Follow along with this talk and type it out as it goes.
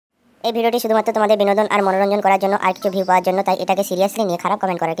এই ভিডিওটি শুধুমাত্র তোমাদের বিনোদন আর মনোরঞ্জন করার জন্য আর কিছু ভিউ পাওয়ার জন্য, তাই এটাকে সিরিয়াসলি নিয়ে খারাপ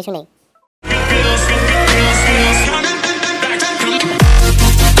কমেন্ট করার কিছু নেই।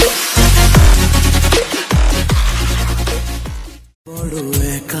 বড়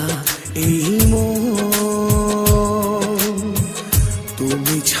একা এই মন,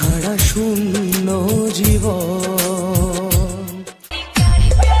 তুমি ছাড়া শূন্য জীবন।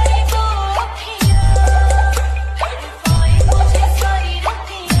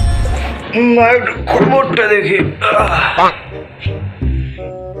 খবরটা দেখি।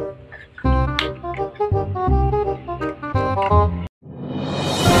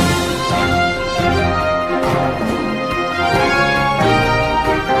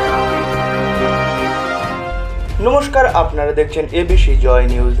 নমস্কার, আপনারা দেখছেন এবিসি জয়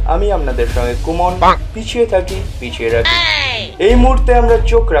নিউজ। আমি আপনাদের সঙ্গে কুমন। পিছিয়ে থাকি, পিছিয়ে রাখি। এই মুহূর্তে আমরা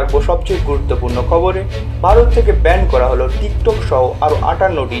চোখ রাখবো সবচেয়ে গুরুত্বপূর্ণ খবরে। ভারত থেকে ব্যান করা হলো টিকটক সহ আরো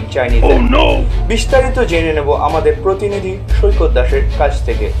 58টি চাইনিজ। বিস্তারিত জেনে নেব আমাদের প্রতিনিধি সৈকত দাসের কাছ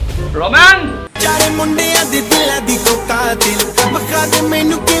থেকে।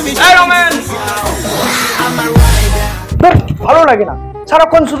 ভালো লাগে না,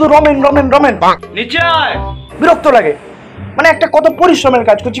 সারাক্ষণ শুধু রমেন রমেন রমেন, নিচে বিরক্ত লাগে। মানে একটা কত পরিশ্রমের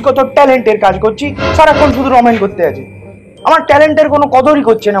কাজ করছি, কত ট্যালেন্টের কাজ করছি, সারাক্ষণ শুধু রমেন করতে আছে। আমার ট্যালেন্টের কোনো কদরই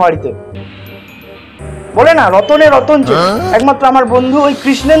করছে না বাড়িতে। বলে না রতনে রতন যে, একমাত্র আমার বন্ধু ওই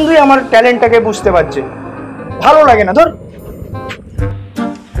কৃষ্ণেন্দুই আমার ট্যালেন্টটাকে বুঝতে পারছে। ভালো লাগে না ধর।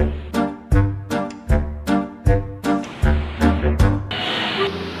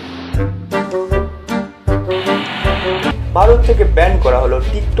 ভারত থেকে ব্যান করা হলো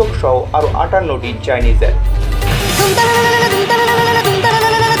টিকটক সহ আরো 58টি চাইনিজ অ্যাপ।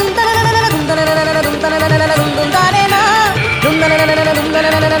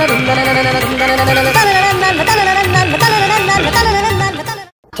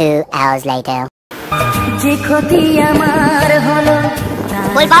 যে ক্ষতি আমার হলো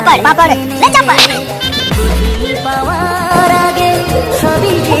বল পাপড় পাপড় লে চাপড় পাওয়ার আগে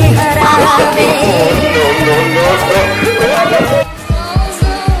সবই যে হারাবে।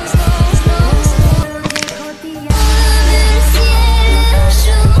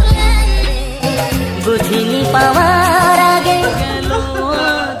 বুঝিনি পাওয়ার আগে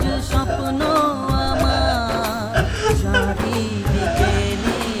স্বপ্ন আমার চারিদিকে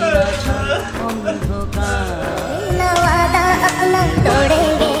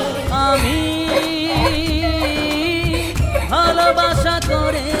আমি ভালোবাসা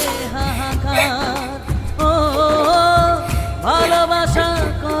করে হাহাকার, ও ভালোবাসা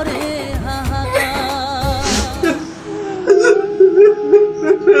করে হাহাকার।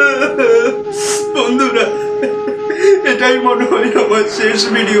 বন্ধুরা, এটাই মনে হয় আমার শেষ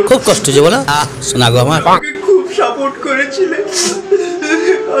ভিডিও। খুব কষ্ট যে বলো শোনা গো, আমার খুব সাপোর্ট করেছিলে।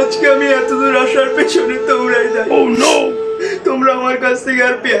 আজকে আমি এতদূর আসার পেছনে দৌড়াই যাই। তোমরা আমার কাছ থেকে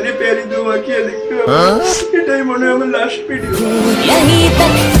আর প্যারি প্যারি দোয়া খেয়ে দেখতে হবে। এটাই মনে হয় আমার লাস্ট ভিডিও। यहीं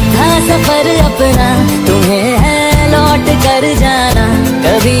तक था सफर अपना, तुम्हें है लौट कर जाना।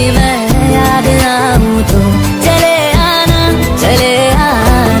 कभी मैं याद आऊं तो चले आना, चले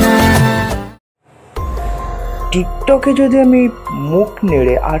आना। টিকটকে যদি আমি মুখ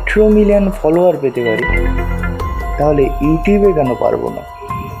নেড়ে 18 মিলিয়ন ফলোয়ার পেতে পারি, তাহলে ইউটিউবে কেন পারবো না?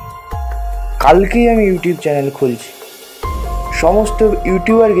 কালকেই আমি ইউটিউব চ্যানেল খুলছি। সমস্ত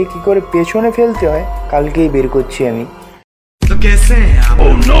ইউটিউবারকে কি করে পেছনে ফেলতে হয় কালকেই বের করছি আমি।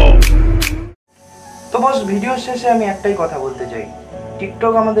 তো বস, ভিডিও শেষে আমি একটাই কথা বলতে চাই।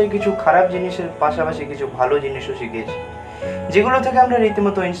 টিকটক আমাদের কিছু খারাপ জিনিসের পাশাপাশি কিছু ভালো জিনিসও শিখিয়েছে, যেগুলো থেকে আমরা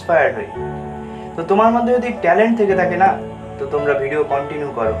রীতিমতো ইন্সপায়ার্ড হই। তো তোমার মধ্যে যদি ট্যালেন্ট থেকে থাকে না, তো তোমরা ভিডিও কন্টিনিউ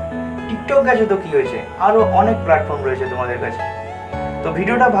করো। টিকটক গেছে তো কি হয়েছে, আরও অনেক প্ল্যাটফর্ম রয়েছে তোমাদের কাছে। তো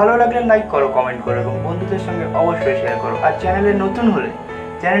ভিডিওটা ভালো লাগলে লাইক করো, কমেন্ট করো এবং বন্ধুদের সঙ্গে অবশ্যই শেয়ার করো। আর চ্যানেলে নতুন হলে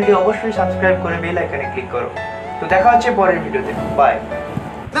চ্যানেলটি অবশ্যই সাবস্ক্রাইব করে বেল আইকনে ক্লিক করো। তো দেখা হচ্ছে পরের ভিডিওতে। বাই।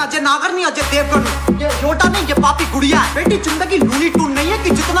 मैं अजय नागर नहीं, अजय देवगन। ये लोटा नहीं, ये पापी गुड़िया है। बेटी जिंदगी लूनी टून नहीं है कि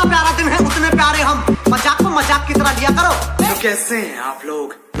जितना प्यारा दिन है उतने प्यारे हम। मजाक को मजाक की तरह लिया करो। तो कैसे हैं आप लोग?